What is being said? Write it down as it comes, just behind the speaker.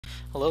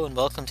Hello and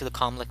welcome to the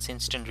COMLEX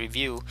Instant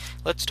Review.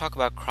 Let's talk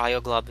about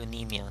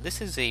cryoglobulinemia.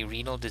 This is a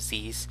renal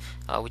disease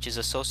which is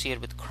associated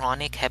with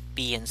chronic Hep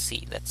B and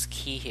C. That's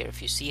key here.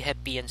 If you see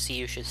Hep B and C,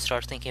 you should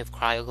start thinking of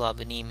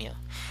cryoglobulinemia.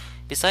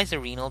 Besides the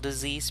renal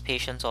disease,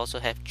 patients also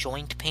have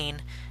joint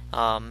pain,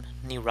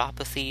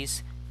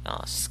 neuropathies,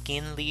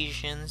 skin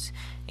lesions,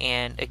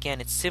 and again,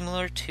 it's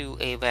similar to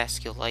a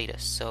vasculitis.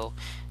 So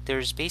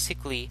there's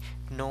basically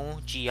no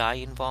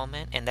GI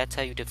involvement, and that's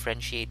how you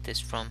differentiate this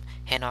from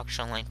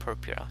Henoch-Schönlein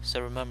purpura. So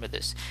remember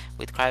this,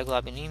 with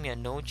cryoglobulinemia,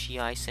 no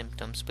GI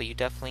symptoms, but you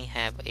definitely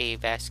have a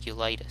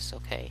vasculitis,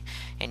 okay?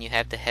 And you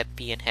have the Hep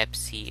B and Hep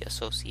C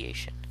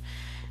association.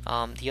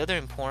 The other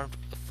important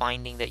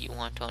finding that you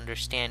want to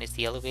understand is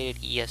the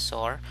elevated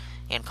ESR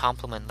and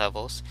complement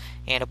levels,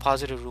 and a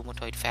positive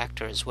rheumatoid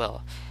factor as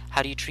well.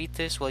 How do you treat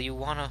this? Well, you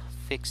want to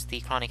fix the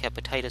chronic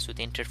hepatitis with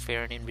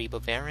interferon and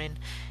ribavirin,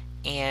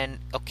 and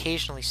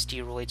occasionally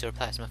steroids or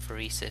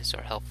plasmapheresis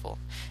are helpful.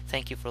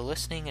 Thank you for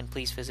listening, and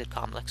please visit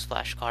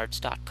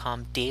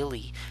COMLEXFlashcards.com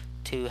daily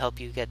to help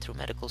you get through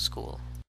medical school.